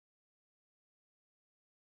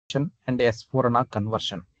and S4HANA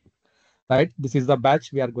conversion. Right, this is the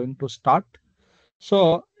batch we are going to start.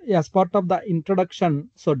 So as part of the introduction,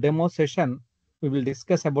 so demo session, we will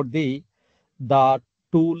discuss about the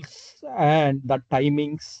tools and the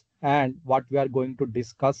timings and what we are going to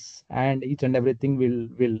discuss, and each and everything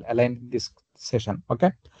will align in this session.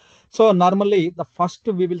 Okay. So normally the first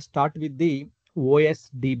we will start with the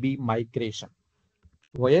OSDB migration.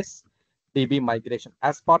 OSDB migration.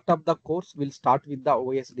 As part of the course, we'll start with the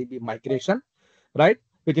OSDB migration, right?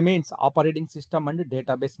 Which means operating system and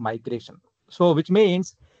database migration. So which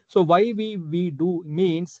means, so why we do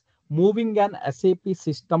means moving an SAP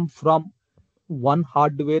system from one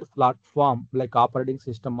hardware platform like operating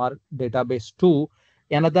system or database to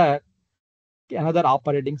another another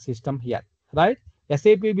operating system here, right?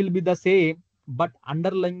 SAP will be the same, but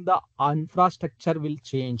underlying the infrastructure will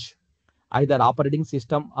change, either operating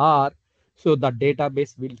system or so the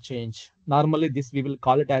database will change. Normally this we will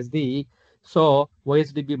call it as the so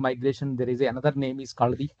OSDB migration. There is another name is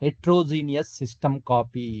called the heterogeneous system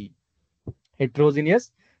copy.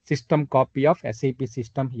 Heterogeneous system copy of SAP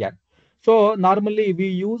system here. So normally we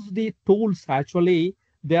use the tools. Actually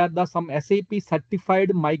there are the some SAP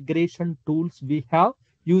certified migration tools we have.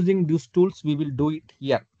 Using these tools we will do it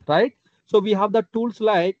here, right? So we have the tools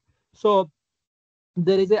like, so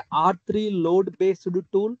there is a R3 load based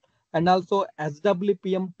tool, and also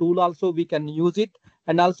SWPM tool also we can use it,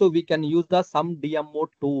 and also we can use the some DMO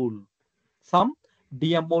tool. Some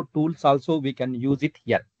DMO tools also we can use it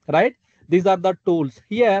here, right? These are the tools.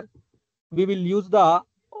 Here we will use the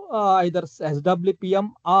either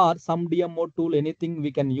SWPM or some DMO tool, anything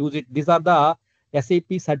we can use it. These are the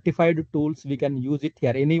SAP certified tools we can use it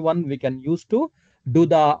here. Anyone we can use to do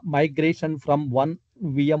the migration from one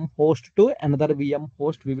VM host to another VM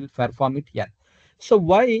host, we will perform it here. So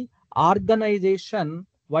why organization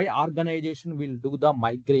will do the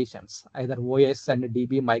migrations, either OS and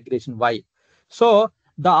DB migration? Why? So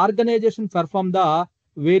the organization perform the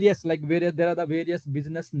various, like various, there are the various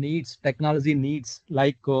business needs, technology needs,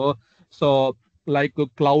 like cloud. Suppose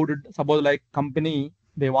like company,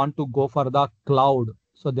 they want to go for the cloud,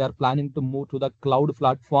 so they are planning to move to the cloud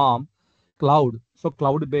platform, cloud, so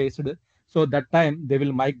cloud based. So that time they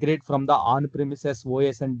will migrate from the on premises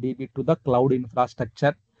OS and DB to the cloud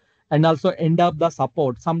infrastructure, and also end up the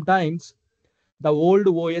support. Sometimes the old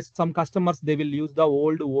OS, some customers they will use the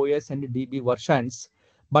old OS and DB versions,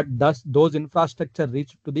 but thus those infrastructure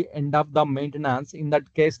reach to the end of the maintenance. In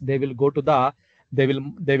that case, they will go to the they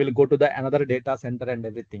will go to the another data center and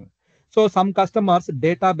everything. So some customers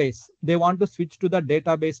database, they want to switch to the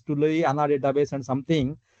database to the another database and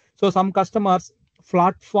something. So some customers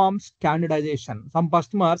platform standardization. Some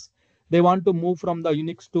customers they want to move from the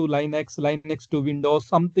Unix to Linux, Linux to Windows,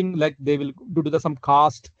 something like they will due to the some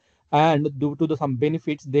cost and due to the some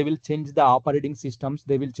benefits, they will change the operating systems,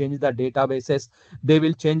 they will change the databases, they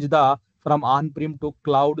will change the from on-prem to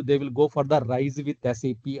cloud, they will go for the rise with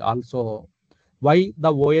SAP also. Why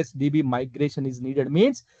the OSDB migration is needed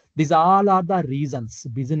means these all are the reasons,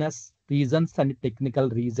 business reasons and technical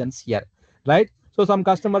reasons here, right? So some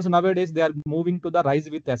customers nowadays they are moving to the rise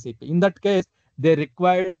with SAP. In that case, they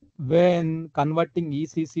required when converting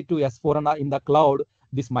ECC to S4HANA in the cloud,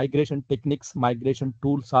 these migration techniques, migration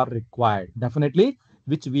tools are required, definitely,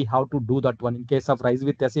 which we have to do that one. In case of rise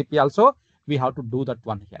with SAP also, we have to do that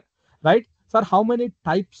one here, right? Sir, how many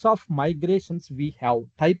types of migrations we have?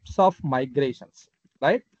 Types of migrations,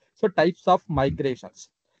 right? So types of migrations.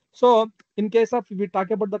 So in case of, if we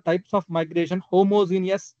talk about the types of migration,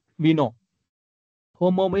 homogeneous, we know.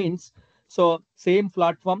 Homo means, so same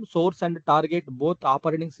platform, source and target, both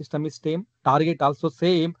operating system is same, target also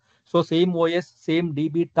same. So same OS, same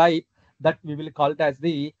DB type, that we will call it as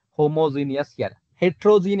the homogeneous here.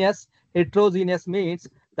 Heterogeneous means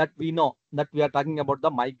that we know that we are talking about the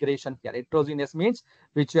migration here. Heterogeneous means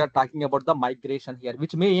which we are talking about the migration here,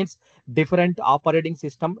 which means different operating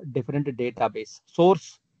system, different database.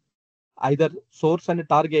 Source, either source and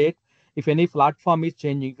target. If any platform is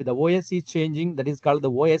changing, if the OS is changing, that is called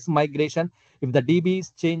the OS migration. If the DB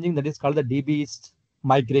is changing, that is called the DB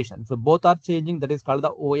migration. So both are changing, that is called the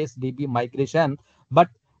OS DB migration. But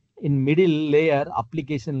in middle layer,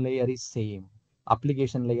 application layer is same.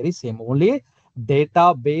 Application layer is same. Only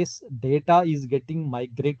database data is getting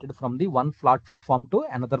migrated from the one platform to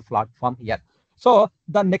another platform here. So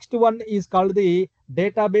the next one is called the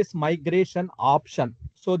database migration option.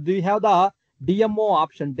 So we have the DMO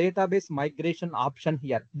option, database migration option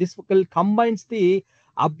here. This will combines the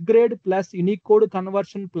upgrade plus Unicode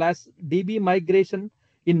conversion plus DB migration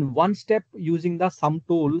in one step using the sum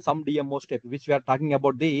tool, sum DMO step, which we are talking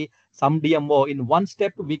about the sum DMO. In one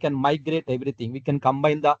step, we can migrate everything. We can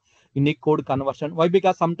combine the unique code conversion. Why?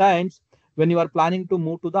 Because sometimes when you are planning to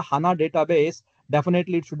move to the HANA database,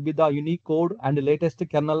 definitely it should be the unique code and latest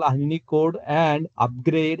kernel and unique code and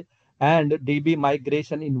upgrade and DB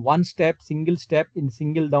migration in one step, in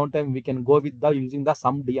single downtime. We can go with the using the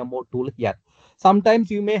sum DMO tool here.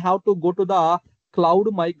 Sometimes you may have to go to the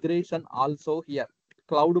cloud migration also here.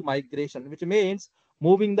 Cloud migration, which means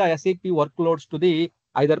moving the SAP workloads to the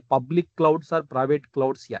either public clouds or private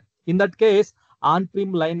clouds here. In that case,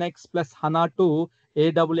 on-prem Linux plus HANA to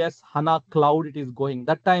AWS HANA cloud it is going.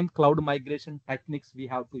 That time cloud migration techniques we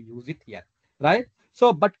have to use it here, right?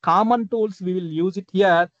 So, but common tools we will use it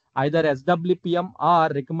here either SWPM or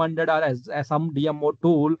recommended or as some DMO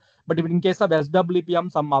tool. But if in case of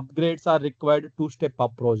SWPM, some upgrades are required two-step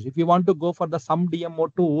approach. If you want to go for the some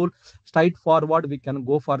DMO tool, straightforward, we can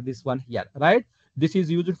go for this one here, right? This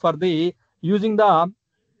is used for the using the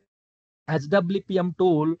HWPM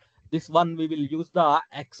tool. This one we will use the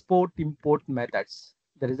export import methods.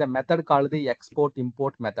 There is a method called the export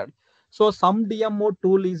import method. So some DMO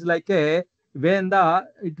tool is like a when the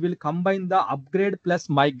it will combine the upgrade plus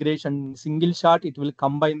migration single shot. It will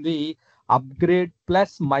combine the upgrade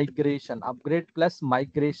plus migration.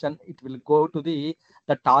 It will go to the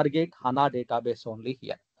target HANA database only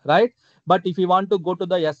here, right? But if you want to go to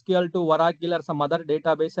the SQL to Oracle or some other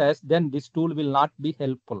databases, then this tool will not be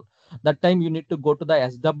helpful. That time you need to go to the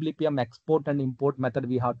SWPM export and import method.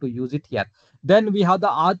 We have to use it here. Then we have the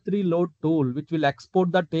R3 load tool, which will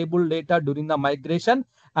export the table data during the migration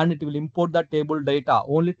and it will import the table data.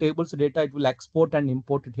 Only tables data it will export and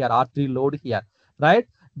import it here. R3 load here, right?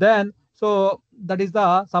 Then so that is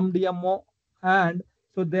the some DMO, and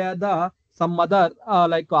so they are the some other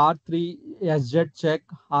like R3 SZ check,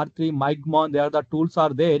 R3 Migmon. There the tools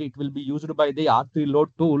are there. It will be used by the R3 load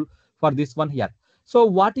tool for this one here. So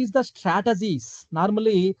what is the strategies?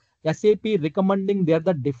 Normally SAP recommending there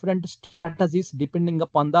the different strategies depending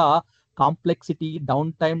upon the complexity,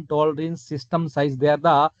 downtime tolerance, system size. There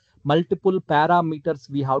the multiple parameters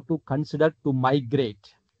we have to consider to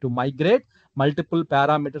migrate. To migrate, multiple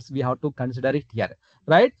parameters we have to consider it here,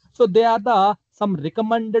 right? So they are the some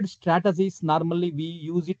recommended strategies. Normally we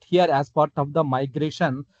use it here as part of the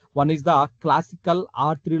migration. One is the classical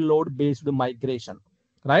R3 load based migration,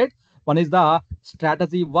 right? One is the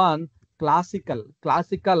strategy one, classical.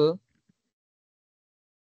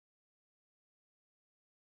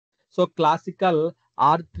 So classical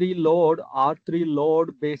R3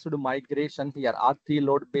 load based migration here, R3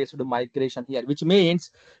 load based migration here, which means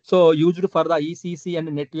so used for the ECC and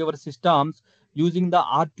NetWeaver systems. Using the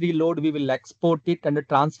R3 load, we will export it and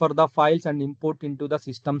transfer the files and import into the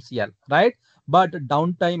systems here, right? But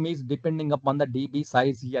downtime is depending upon the DB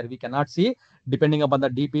size here. We cannot see depending upon the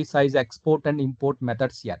DB size export and import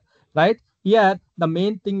methods here, right? Here, the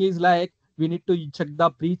main thing is like we need to check the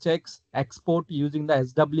pre-checks, export using the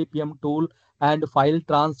SWPM tool, and file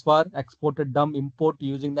transfer, exported dump, import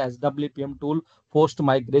using the SWPM tool, post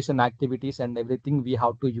migration activities and everything we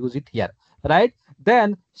have to use it here, right?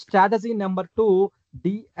 Then strategy number two,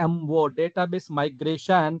 DMO, database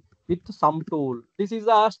migration with some tool. This is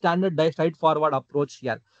a standard straightforward approach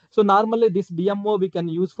here. So normally this DMO we can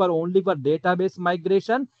use for only for database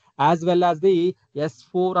migration as well as the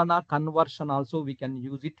S4 HANA conversion also we can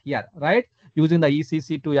use it here, right? Using the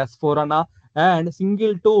ECC to S4 HANA and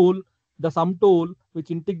single tool, the sum tool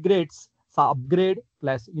which integrates upgrade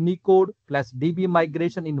plus Unicode plus DB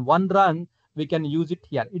migration in one run, we can use it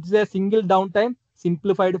here. It's a single downtime,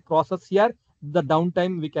 simplified process here. The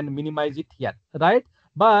downtime we can minimize it here, right?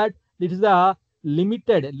 But this is a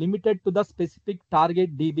limited to the specific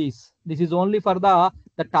target DBs. This is only for the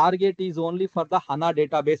target is only for the HANA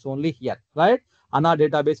database only here, right? HANA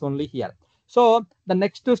database only here. So the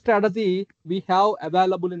next strategy we have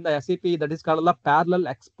available in the SAP, that is called the parallel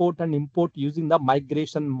export and import using the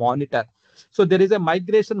migration monitor. So there is a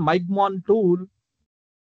migration Migmon tool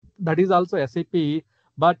that is also SAP,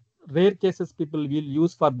 but rare cases people will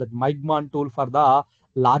use for the Migmon tool for the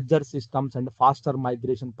larger systems and faster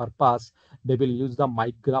migration purpose. They will use the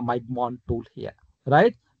Migmon tool here,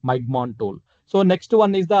 right? Migmon tool. So next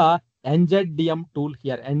one is the NZDM tool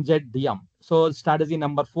here, NZDM. So strategy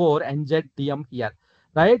number 4, NZDM here,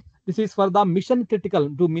 right? This is for the mission critical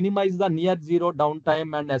to minimize the near zero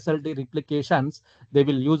downtime and SLT replications. They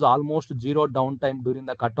will use almost zero downtime during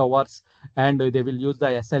the cutovers, and they will use the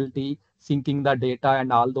SLT syncing the data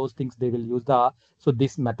and all those things. They will use the so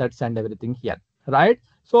these methods and everything here, right?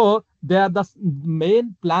 So they are the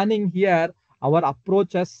main planning here. Our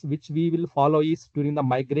approaches which we will follow is during the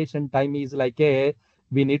migration time is like a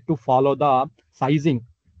we need to follow the sizing.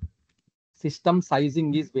 System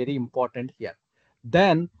sizing is very important here.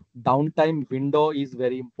 Then downtime window is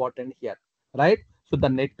very important here, right? So the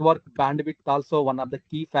network bandwidth also one of the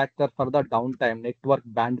key factor for the downtime, network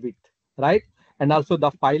bandwidth, right? And also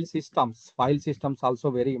the file systems also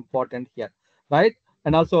very important here, right?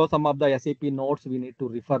 And also some of the SAP notes we need to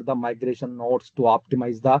refer the migration notes to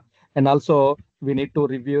optimize the, and also we need to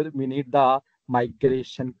review, we need the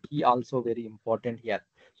migration key also very important here.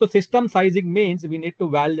 So system sizing means we need to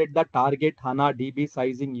validate the target HANA DB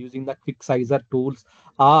sizing using the quick sizer tools.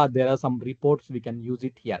 There are some reports we can use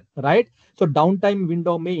it here, right? So downtime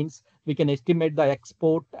window means we can estimate the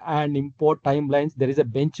export and import timelines. There is a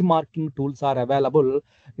benchmarking tools are available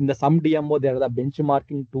in the some DMO. There are the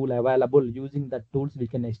benchmarking tool available. Using the tools we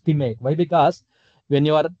can estimate. Why? Because when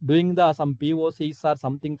you are doing the some POCs or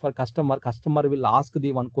something for customer will ask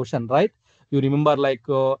the one question, right? You remember like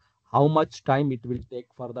how much time it will take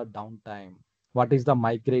for the downtime, what is the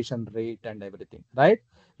migration rate and everything, right?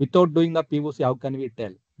 Without doing the POC, how can we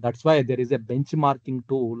tell? That's why there is a benchmarking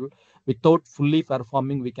tool. Without fully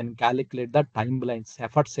performing, we can calculate the timelines,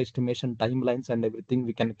 efforts estimation timelines and everything.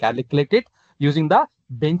 We can calculate it using the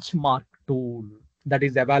benchmark tool that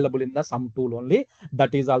is available in the sum tool only.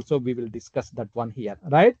 That is also we will discuss that one here,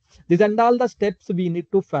 right? These and all the steps we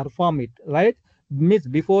need to perform it, right? Miss,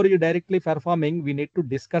 before you directly performing, we need to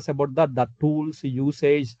discuss about the tools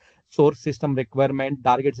usage, source system requirement,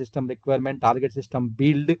 target system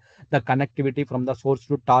build, the connectivity from the source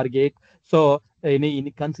to target. So any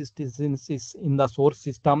inconsistencies in the source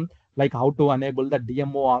system, like how to enable the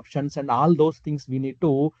DMO options and all those things we need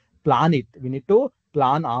to plan it. We need to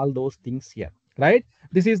plan all those things here, right?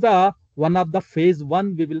 This is the one of the phase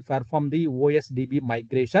one, we will perform the OSDB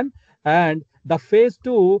migration, and the phase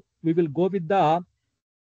two, we will go with the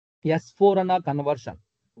S4 HANA conversion.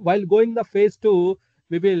 While going the phase two,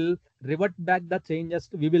 we will revert back the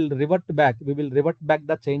changes. We will revert back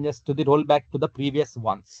the changes to the rollback to the previous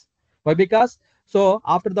ones. Why? Because so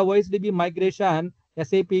after the OSDB migration,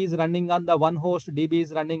 SAP is running on the one host, DB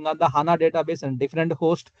is running on the HANA database and different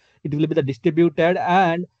host. It will be the distributed,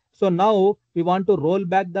 and so now we want to roll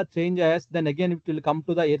back the changes. Then again, it will come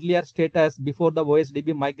to the earlier status before the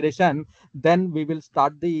OSDB migration. Then we will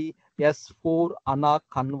start the S4 HANA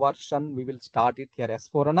conversion. We will start it here.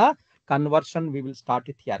 S4 HANA conversion. We will start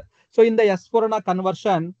it here. So in the S4 HANA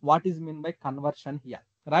conversion, what is meant by conversion here,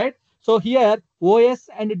 right? So here OS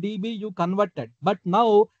and DB you converted, but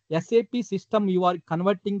now SAP system you are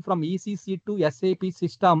converting from ECC to SAP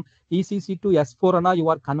system, ECC to S4 HANA you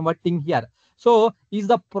are converting here. So is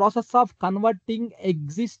the process of converting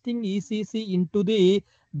existing ECC into the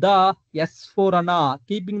S4 HANA,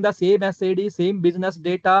 keeping the same SAD, same business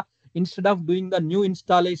data. Instead of doing the new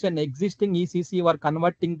installation, existing ECC you are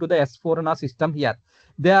converting to the S4 HANA system here.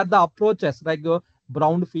 There are the approaches like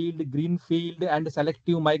brownfield, greenfield, and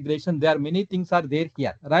selective migration. There are many things are there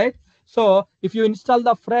here, right? So if you install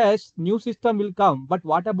the fresh, new system will come. But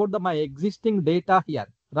what about my existing data here,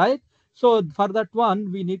 right? So for that one,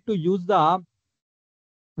 we need to use the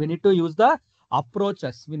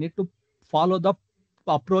approaches. We need to follow the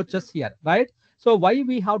approaches here, right? So why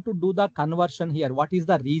we have to do the conversion here? What is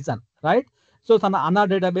the reason, right? So some HANA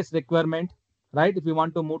database requirement, right? If we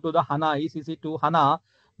want to move to the HANA ECC to HANA,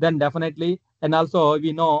 then definitely, and also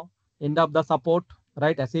we know end of the support,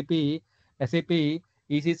 right? SAP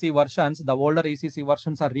ECC versions, the older ECC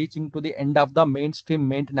versions are reaching to the end of the mainstream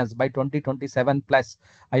maintenance by 2027 plus.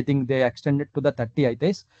 I think they extended to the 30, I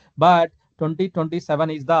guess, but 2027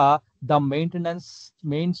 is the maintenance,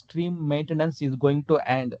 mainstream maintenance is going to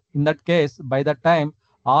end. In that case, by that time,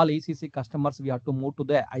 all ECC customers we have to move to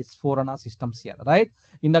the S4 HANA systems here, right?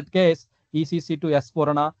 In that case, ECC to S4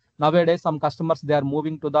 HANA. Nowadays, some customers they are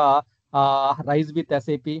moving to the Rise with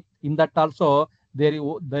SAP. In that also,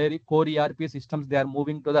 their core ERP systems they are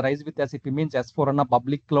moving to the Rise with SAP, means S4 HANA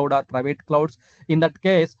public cloud or private clouds. In that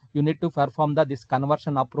case, you need to perform this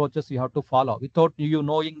conversion approaches you have to follow. Without you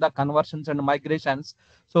knowing the conversions and migrations,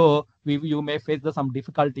 so you may face some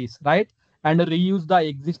difficulties, right? And reuse the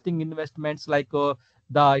existing investments like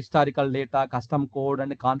the historical data, custom code,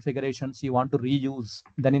 and configurations you want to reuse.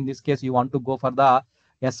 Then in this case, you want to go for the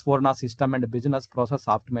S4 HANA system and business process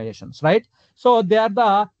optimizations, right? So they are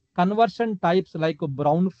the conversion types like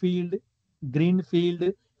brownfield,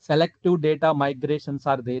 greenfield, selective data migrations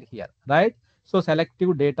are there here, right? So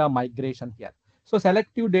selective data migration here. So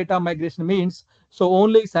selective data migration means so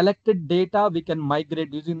only selected data we can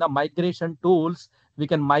migrate using the migration tools. We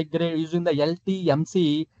can migrate using the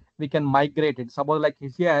LTMC. We can migrate it. Suppose like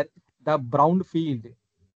here the brownfield,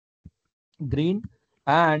 green,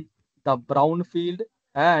 and the brownfield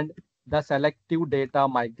and the selective data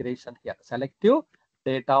migration here. Selective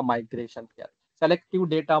data migration here. Selective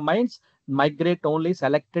data means migrate only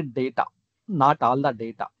selected data, not all the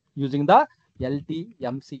data, using the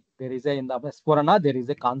LTMC. There is a in the S4HANA, there is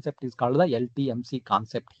a concept is called the LTMC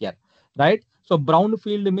concept here, right? So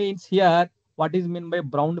brownfield means here, what is meant by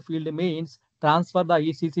brownfield means transfer the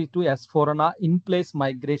ECC to S4HANA in place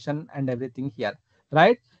migration and everything here,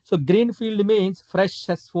 right? So greenfield means fresh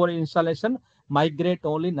S4 installation, migrate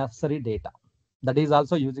only necessary data. That is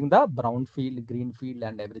also using the brownfield, greenfield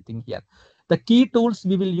and everything here. The key tools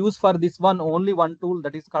we will use for this one, only one tool,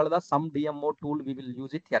 that is called the sum DMO tool. We will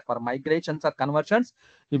use it here for migrations or conversions.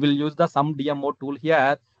 We will use the sum DMO tool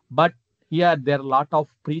here, but here there are a lot of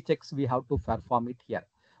pre-checks we have to perform it here.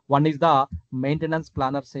 One is the maintenance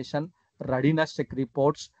planner session, readiness check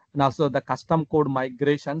reports, and also the custom code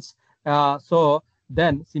migrations. So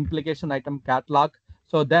then simplification item catalog.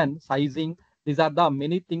 So then sizing. These are the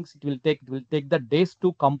many things it will take. It will take the days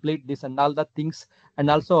to complete this and all the things, and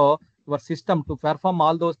also your system to perform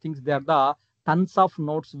all those things. There are the tons of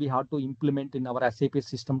nodes we have to implement in our SAP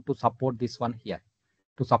system to support this one here.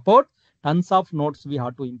 To support tons of nodes we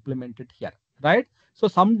have to implement it here, right? So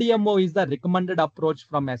some DMO is the recommended approach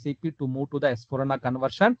from SAP to move to the S4HANA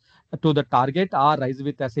conversion to the target or rise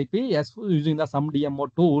with SAP. Yes, using the some DMO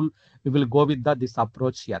tool, we will go with this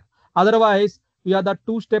approach here. Otherwise, we have the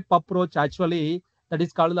two-step approach actually, that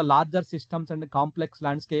is called the larger systems and the complex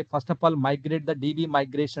landscape. First of all, migrate the DB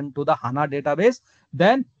migration to the HANA database.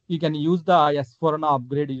 Then you can use the S4HANA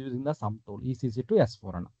upgrade using the sum tool, ECC to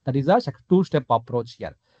S4HANA. That is a two-step approach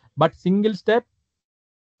here. But single step,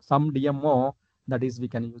 some DMO, that is we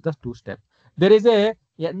can use the two-step. There is a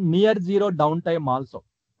near zero downtime also,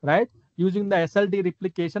 right? Using the SLT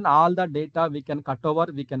replication, all the data we can cut over,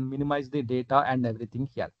 we can minimize the data and everything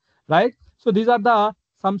here, right? So these are the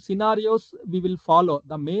some scenarios we will follow.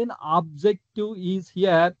 The main objective is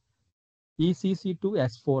here ECC to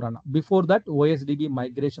S4HANA. Before that, OSDB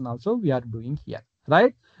migration also we are doing here,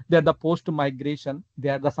 right? They are the post migration.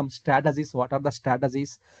 There are the some strategies. What are the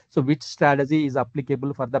strategies? So which strategy is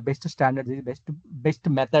applicable for the best standards, best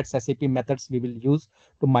methods, SAP methods we will use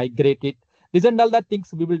to migrate it. These and all the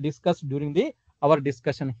things we will discuss during our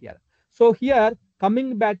discussion here. So here,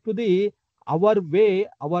 coming back to our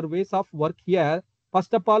ways of work here.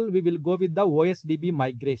 First of all, we will go with the OSDB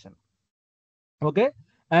migration. Okay,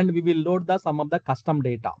 and we will load some of the custom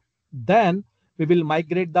data. Then we will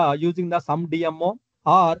migrate using the sum DMO,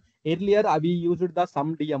 or earlier we used the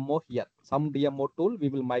sum DMO here. Sum DMO tool we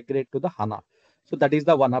will migrate to the HANA. So that is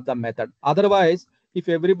the one of the method. Otherwise, if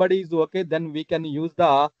everybody is okay, then we can use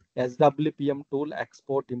the SWPM tool,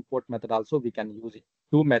 export import method also we can use it.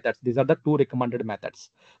 Two methods. These are the two recommended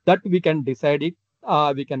methods that we can decide it.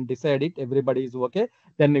 Everybody is okay,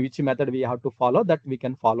 then which method we have to follow, that we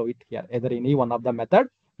can follow it here. Either any one of the method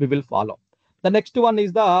we will follow. The next one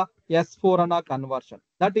is the S4HANA conversion.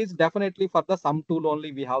 That is definitely for the sum tool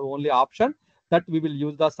only. We have only option that we will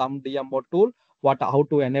use the sum DMO tool. How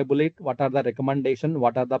to enable it, what are the recommendation,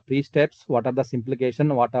 what are the pre-steps, what are the simplification,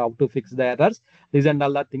 how to fix the errors. These and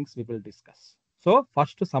all the things we will discuss. So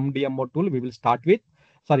first sum DMO tool we will start with,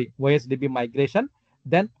 OSDB migration.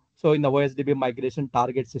 Then so in the OSDB migration,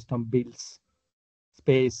 target system builds,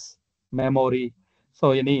 space, memory.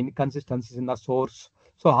 So any inconsistencies in the source.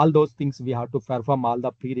 So all those things we have to perform all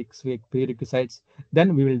the prerequisites.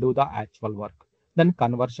 Then we will do the actual work. Then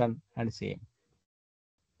conversion and same.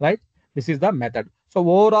 Right? This is the method. So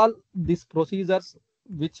overall, these procedures,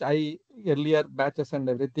 which I earlier batches and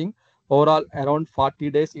everything, overall around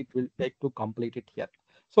 40 days it will take to complete it here.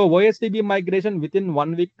 So OSDB migration within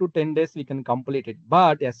 1 week to 10 days we can complete it.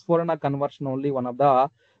 But S4HANA conversion only one of the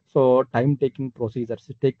time taking procedures.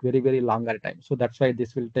 It take very longer time. So that's why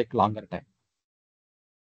this will take longer time.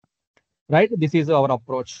 Right? This is our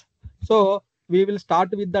approach. So we will start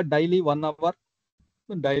with the daily 1 hour.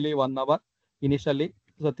 Daily 1 hour initially.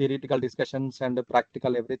 So theoretical discussions and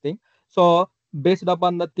practical everything. So based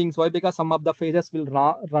upon the things, why? Because some of the phases will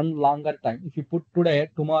run longer time. If you put today,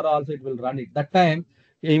 tomorrow also it will run it. That time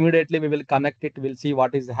immediately we will connect it, we'll see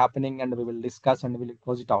what is happening and we will discuss and we will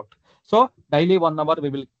close it out. So daily 1 hour we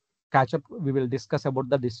will catch up, we will discuss about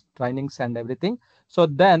the trainings and everything. So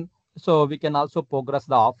then we can also progress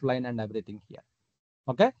the offline and everything here.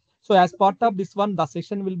 Okay, so as part of this one, the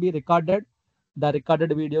session will be recorded. The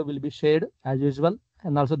recorded video will be shared as usual,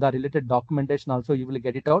 and also the related documentation also you will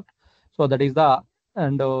get it out. So that is that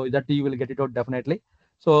you will get it out definitely.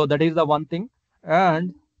 So that is the one thing.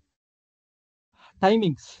 And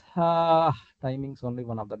timings, timings only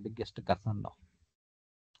one of the biggest concern now.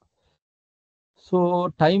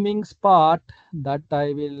 So timings part, that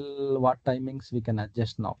what timings we can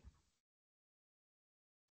adjust now.